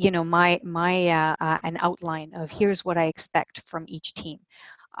my an outline of here's what I expect from each team.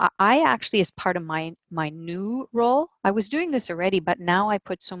 I actually, as part of my new role, I was doing this already, but now I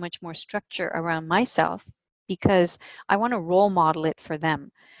put so much more structure around myself because I want to role model it for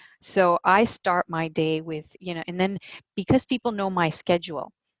them. So I start my day with, and then because people know my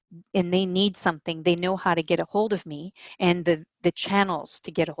schedule and they need something, they know how to get a hold of me and the channels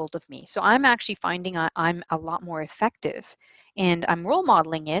to get a hold of me. So I'm actually finding I'm a lot more effective, and I'm role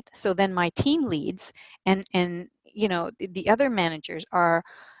modeling it. So then my team leads and the other managers are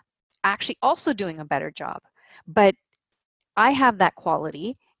actually also doing a better job. But I have that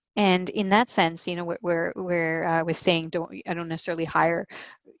quality. And in that sense, where I was saying, I don't necessarily hire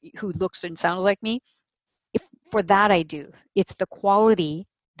who looks and sounds like me. If for that I do, it's the quality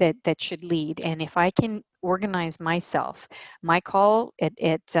that should lead. And if I can organize myself, my call at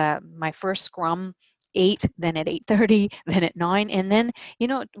my first scrum 8, then at 8:30, then at 9, and then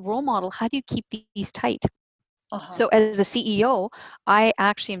role model. How do you keep these tight? Uh-huh. So as a CEO, I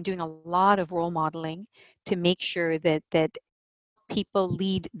actually am doing a lot of role modeling to make sure that people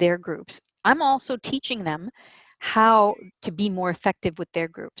lead their groups. I'm also teaching them how to be more effective with their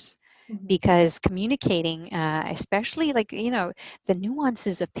groups, Mhm. because communicating, especially like the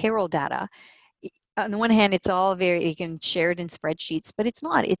nuances of payroll data, on the one hand, it's all very, you can share it in spreadsheets, but it's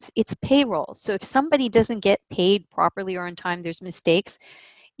not. It's payroll. So if somebody doesn't get paid properly or on time, there's mistakes,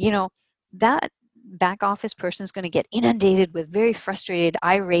 you know, that back office person is going to get inundated with very frustrated,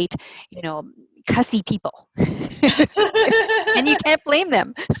 irate, cussy people. And you can't blame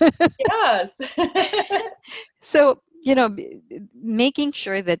them. Yes. So, making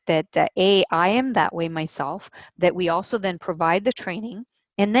sure that I am that way myself, that we also then provide the training,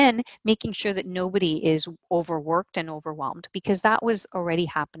 and then making sure that nobody is overworked and overwhelmed, because that was already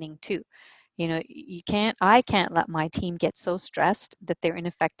happening too. I can't let my team get so stressed that they're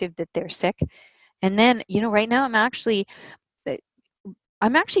ineffective, that they're sick. And then, right now I'm actually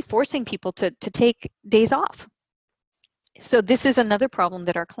forcing people to take days off. So this is another problem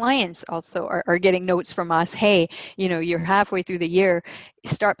that our clients also are getting notes from us. Hey, you're halfway through the year,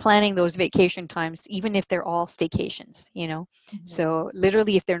 start planning those vacation times, even if they're all staycations, Mm-hmm. So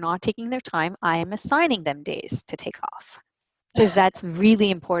literally, if they're not taking their time, I am assigning them days to take off, because that's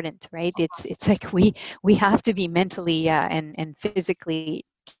really important, right? It's like we have to be mentally and physically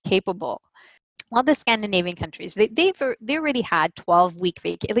capable. All the Scandinavian countries, they already had 12-week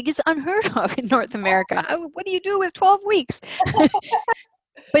vacation. Like, it's unheard of in North America. What do you do with 12 weeks?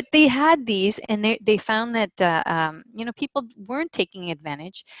 But they had these, and they found that people weren't taking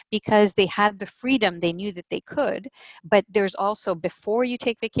advantage because they had the freedom. They knew that they could. But there's also, before you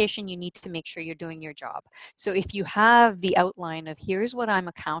take vacation, you need to make sure you're doing your job. So if you have the outline of, here's what I'm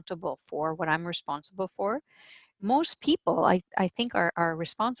accountable for, what I'm responsible for, most people, I think, are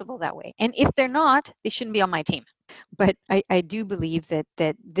responsible that way. And if they're not, they shouldn't be on my team. But I do believe that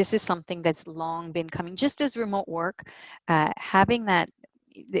this is something that's long been coming, just as remote work, having that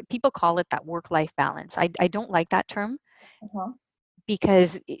people call it that work-life balance. I don't like that term. Uh-huh.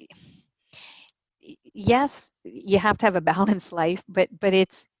 Because yes, you have to have a balanced life, but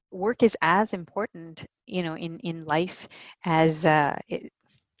it's work is as important, in life as as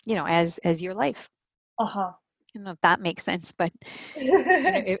your life. Uh-huh. I don't know if that makes sense, but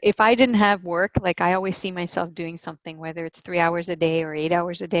if I didn't have work, like, I always see myself doing something, whether it's 3 hours a day or 8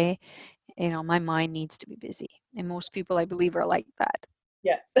 hours a day, my mind needs to be busy. And most people, I believe, are like that.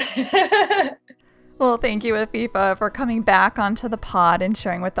 Yes. Well, thank you, Afifa, for coming back onto the pod and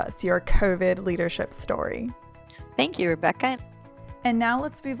sharing with us your COVID leadership story. Thank you, Rebecca. And now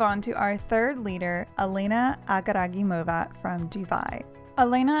let's move on to our third leader, Elena Agaragimova from Dubai.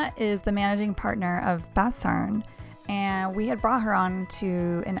 Elena is the managing partner of Basarn, and we had brought her on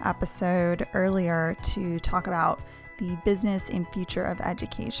to an episode earlier to talk about the business and future of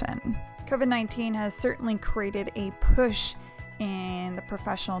education. COVID-19 has certainly created a push in the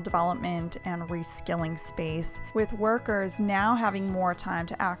professional development and reskilling space, with workers now having more time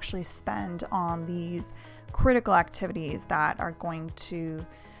to actually spend on these critical activities that are going to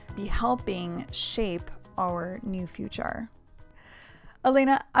be helping shape our new future.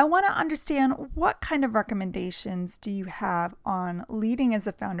 Elena, I want to understand, what kind of recommendations do you have on leading as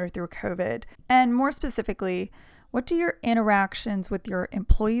a founder through COVID? And more specifically, what do your interactions with your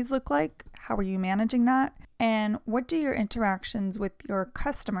employees look like? How are you managing that? And what do your interactions with your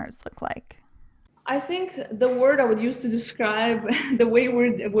customers look like? I think the word I would use to describe the way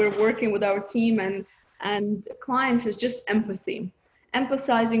we're working with our team and clients is just empathy.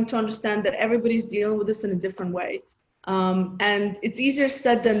 Empathizing to understand that everybody's dealing with this in a different way. And it's easier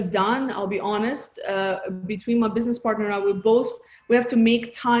said than done, I'll be honest. Between my business partner and I, we have to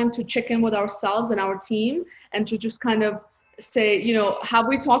make time to check in with ourselves and our team, and to just kind of say, have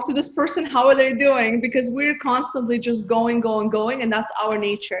we talked to this person? How are they doing? Because we're constantly just going, and that's our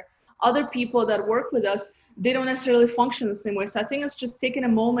nature. Other people that work with us, they don't necessarily function the same way. So I think it's just taking a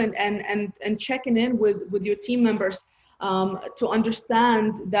moment and checking in with your team members to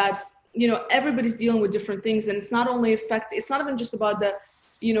understand that, everybody's dealing with different things, and it's not even just about the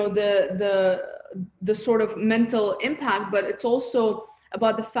sort of mental impact, but it's also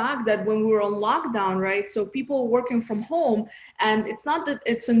about the fact that when we were on lockdown, right? So people working from home, and it's not that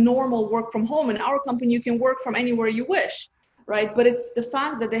it's a normal work from home. In our company, you can work from anywhere you wish, right? But it's the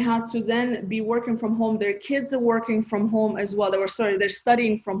fact that they had to then be working from home. Their kids are working from home as well. They're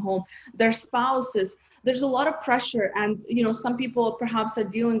studying from home, their spouses. There's a lot of pressure. And, some people perhaps are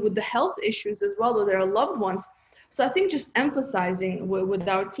dealing with the health issues as well, or their loved ones. So I think just emphasizing with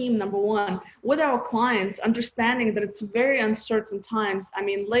our team, number one, with our clients, understanding that it's very uncertain times. I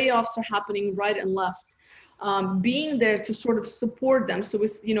mean, layoffs are happening right and left. Being there to sort of support them. So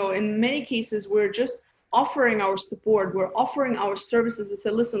in many cases, we're just offering our support. We're offering our services. We say,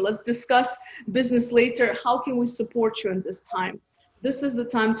 listen, let's discuss business later. How can we support you in this time? this is the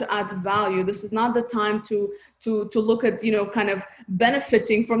time to add value. This is not the time to look at, kind of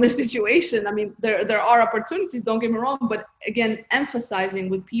benefiting from the situation. I mean, there are opportunities, don't get me wrong, but again, emphasizing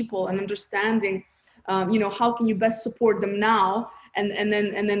with people and understanding, how can you best support them now, and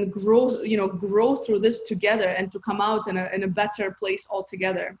then grow through this together, and to come out in a better place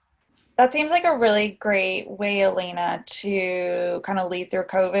altogether. That seems like a really great way, Elena, to kind of lead through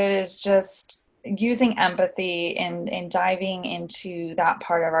COVID, is just using empathy and diving into that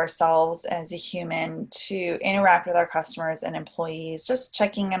part of ourselves as a human to interact with our customers and employees, just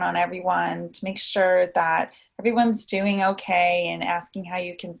checking in on everyone to make sure that everyone's doing okay and asking how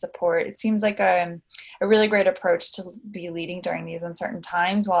you can support. It seems like a really great approach to be leading during these uncertain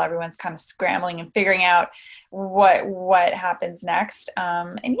times while everyone's kind of scrambling and figuring out what happens next.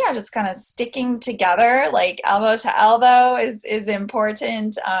 And yeah, just kind of sticking together, like elbow to elbow is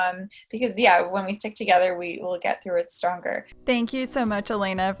important, because yeah, when we stick together, we will get through it stronger. Thank you so much,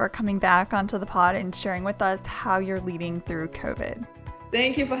 Elena, for coming back onto the pod and sharing with us how you're leading through COVID.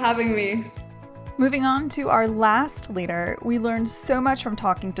 Thank you for having me. Moving on to our last leader, we learned so much from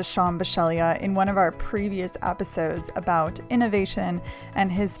talking to Sean Bisceglia in one of our previous episodes about innovation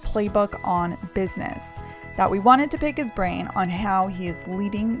and his playbook on business, that we wanted to pick his brain on how he is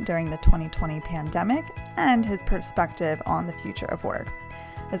leading during the 2020 pandemic and his perspective on the future of work.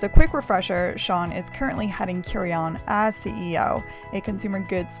 As a quick refresher, Sean is currently heading Kurion as CEO, a consumer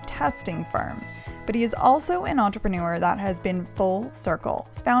goods testing firm. But he is also an entrepreneur that has been full circle,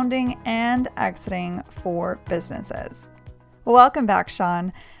 founding and exiting 4 businesses. Welcome back,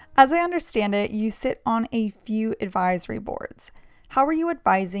 Sean. As I understand it, you sit on a few advisory boards. How are you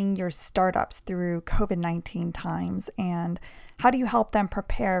advising your startups through COVID-19 times, and how do you help them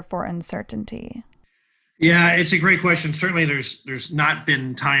prepare for uncertainty? Yeah, it's a great question. Certainly there's not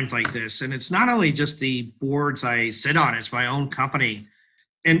been times like this. And it's not only just the boards I sit on, it's my own company.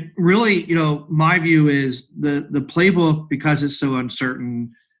 And really, my view is the playbook, because it's so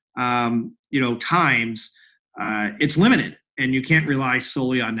uncertain, times, it's limited, and you can't rely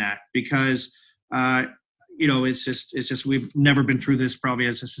solely on that, because, it's just we've never been through this probably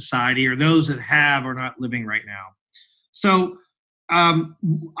as a society, or those that have are not living right now. So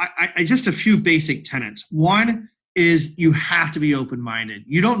I just a few basic tenets. One is you have to be open-minded.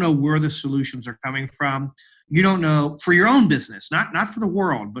 You don't know where the solutions are coming from. You don't know for your own business, not for the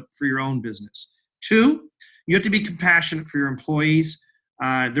world, but for your own business. 2, you have to be compassionate for your employees.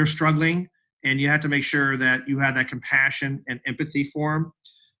 They're struggling, and you have to make sure that you have that compassion and empathy for them.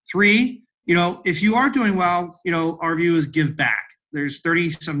 3, if you are doing well, our view is give back. There's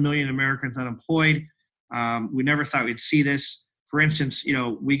 30-some million Americans unemployed. We never thought we'd see this. For instance,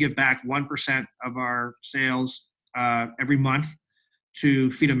 we give back 1% of our sales every month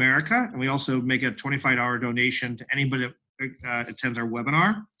to Feed America, and we also make a $25 donation to anybody that attends our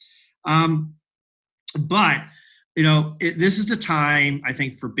webinar. But this is the time, I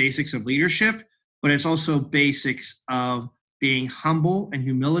think, for basics of leadership, but it's also basics of being humble and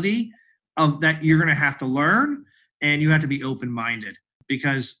humility, of that you're going to have to learn, and you have to be open-minded,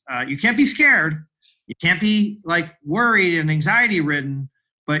 because you can't be scared. You can't be worried and anxiety ridden,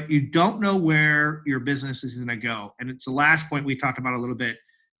 but you don't know where your business is going to go. And it's the last point we talked about a little bit.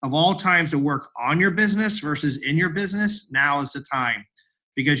 Of all times to work on your business versus in your business, now is the time,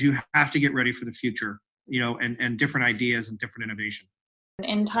 because you have to get ready for the future, and different ideas and different innovation.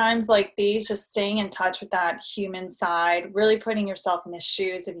 In times like these, just staying in touch with that human side, really putting yourself in the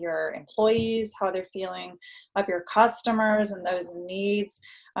shoes of your employees, how they're feeling, of your customers and those in needs,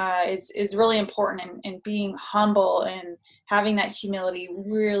 is really important. And being humble and having that humility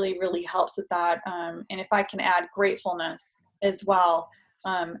really, really helps with that. And if I can add gratefulness as well,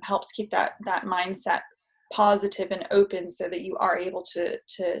 helps keep that mindset positive and open, so that you are able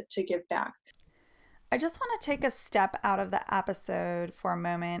to give back. I just want to take a step out of the episode for a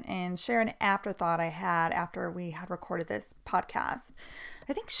moment and share an afterthought I had after we had recorded this podcast.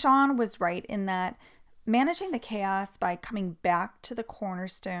 I think Sean was right in that managing the chaos by coming back to the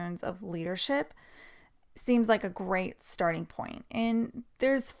cornerstones of leadership seems like a great starting point. And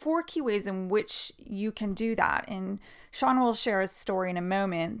there's 4 key ways in which you can do that. And Sean will share a story in a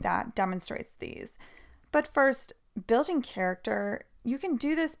moment that demonstrates these. But first, building character. You can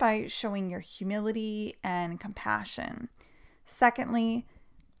do this by showing your humility and compassion. Secondly,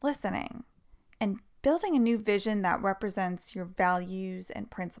 listening and building a new vision that represents your values and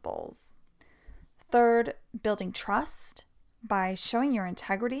principles. Third, building trust by showing your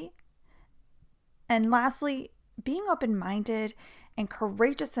integrity. And lastly, being open-minded and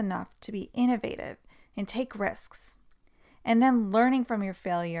courageous enough to be innovative and take risks. And then learning from your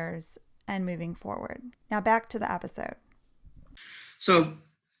failures and moving forward. Now back to the episode. So,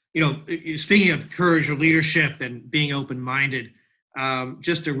 speaking of courage or leadership and being open-minded,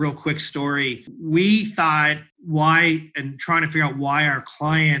 just a real quick story. We thought trying to figure out why our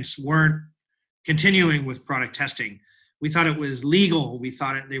clients weren't continuing with product testing. We thought it was legal. We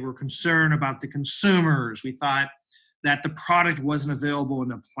thought they were concerned about the consumers. We thought that the product wasn't available in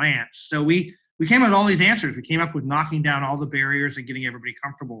the plants. So we came up with all these answers. We came up with knocking down all the barriers and getting everybody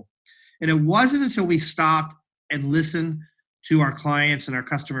comfortable. And it wasn't until we stopped and listened to our clients and our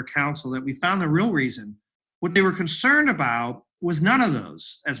customer counsel that we found the real reason. What they were concerned about was none of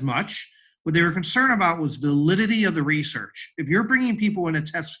those as much. What they were concerned about was validity of the research. If you're bringing people in to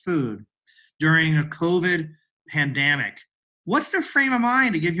test food during a COVID pandemic, what's their frame of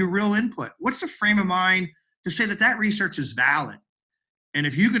mind to give you real input? What's the frame of mind to say that research is valid? And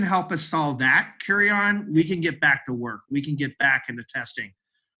if you can help us solve that, carry on, we can get back to work. We can get back into testing.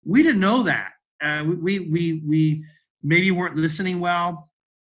 We didn't know that. We maybe weren't listening well,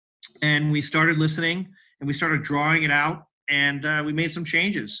 and we started listening, and we started drawing it out, and we made some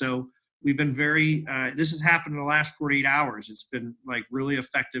changes. So we've been this has happened in the last 48 hours. It's been like really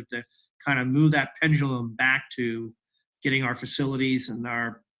effective to kind of move that pendulum back to getting our facilities and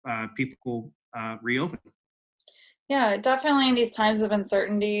our people reopened. Yeah, definitely in these times of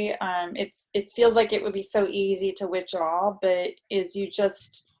uncertainty, it feels like it would be so easy to withdraw, but as you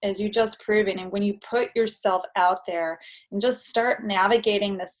just proven, and when you put yourself out there and just start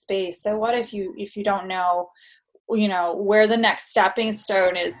navigating the space. So what if you don't know, where the next stepping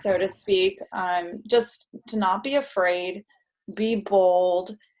stone is, so to speak, just to not be afraid, be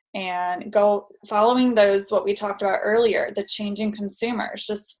bold, and go following those, what we talked about earlier, the changing consumers,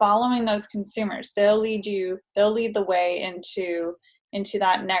 just following those consumers. They'll lead the way into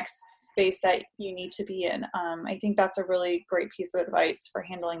that next space that you need to be in. I think that's a really great piece of advice for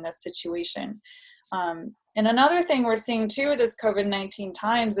handling this situation. And another thing we're seeing too with this COVID-19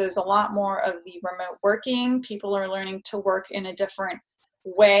 times is a lot more of the remote working. People are learning to work in a different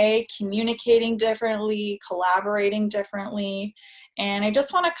way, communicating differently, collaborating differently. And I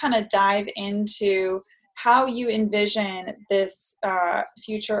just want to kind of dive into how you envision this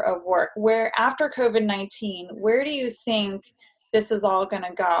future of work, where after COVID-19, where do you think this is all going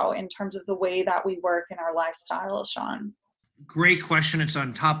to go in terms of the way that we work in our lifestyle, Sean? Great question. It's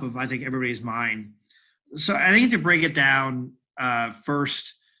on top of, I think, everybody's mind. So I think to break it down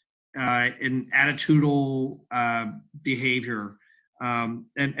first in attitudinal behavior.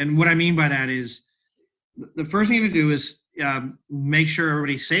 And what I mean by that is the first thing to do is make sure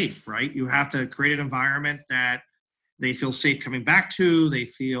everybody's safe, right? You have to create an environment that they feel safe coming back to. They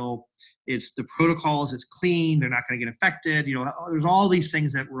feel it's the protocols, it's clean, they're not going to get infected. There's all these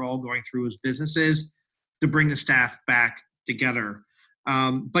things that we're all going through as businesses to bring the staff back together.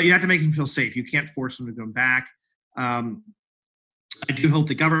 But you have to make them feel safe. You can't force them to come back. I do hope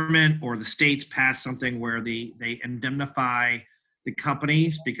the government or the states pass something where they indemnify the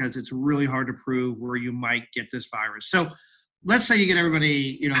companies, because it's really hard to prove where you might get this virus. So let's say you get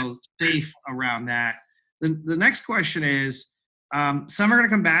everybody, safe around that. The next question is, some are going to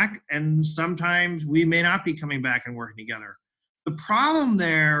come back, and sometimes we may not be coming back and working together. The problem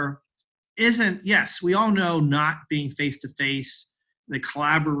there isn't, yes, we all know not being face-to-face, the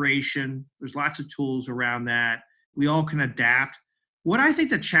collaboration, there's lots of tools around that. We all can adapt. What I think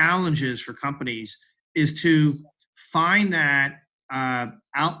the challenge is for companies is to find that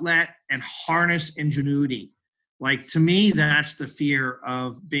outlet and harness ingenuity. Like, to me, that's the fear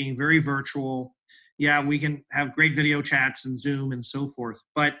of being very virtual. Yeah, we can have great video chats and Zoom and so forth,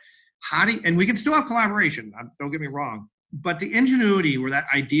 but and we can still have collaboration, don't get me wrong, but the ingenuity where that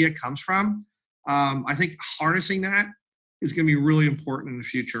idea comes from, I think harnessing that is going to be really important in the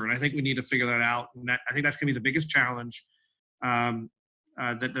future. And I think we need to figure that out. And I think that's going to be the biggest challenge that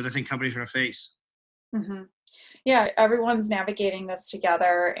I think companies are going to face. Mm-hmm. Yeah, everyone's navigating this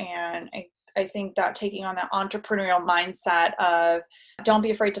together, and I think that taking on that entrepreneurial mindset of don't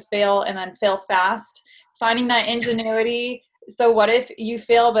be afraid to fail and then fail fast, finding that ingenuity. So what if you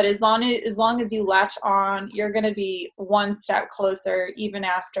fail, but as long as you latch on, you're going to be one step closer, even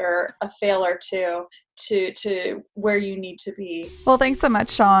after a fail or two, to where you need to be. Well, thanks so much,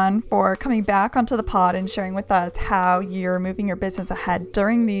 Sean, for coming back onto the pod and sharing with us how you're moving your business ahead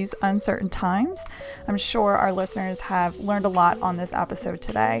during these uncertain times. I'm sure our listeners have learned a lot on this episode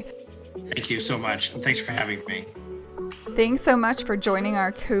today. Thank you so much. And thanks for having me. Thanks so much for joining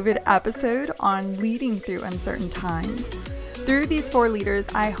our COVID episode on leading through uncertain times. Through these 4 leaders,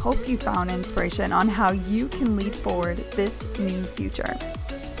 I hope you found inspiration on how you can lead forward this new future.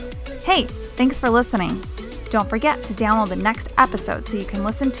 Hey, thanks for listening. Don't forget to download the next episode so you can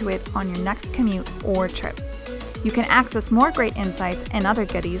listen to it on your next commute or trip. You can access more great insights and other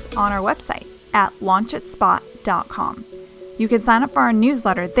goodies on our website at launchitspot.com. You can sign up for our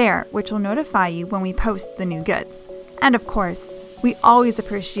newsletter there, which will notify you when we post the new goods. And of course, we always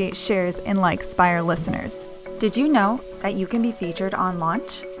appreciate shares and likes by our listeners. Did you know that you can be featured on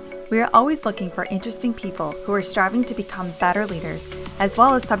Launch? We are always looking for interesting people who are striving to become better leaders, as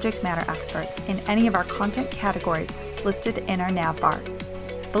well as subject matter experts in any of our content categories listed in our nav bar.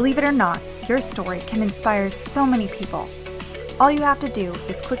 Believe it or not, your story can inspire so many people. All you have to do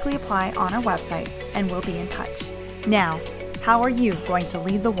is quickly apply on our website and we'll be in touch. Now, how are you going to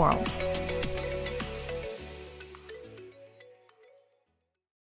lead the world?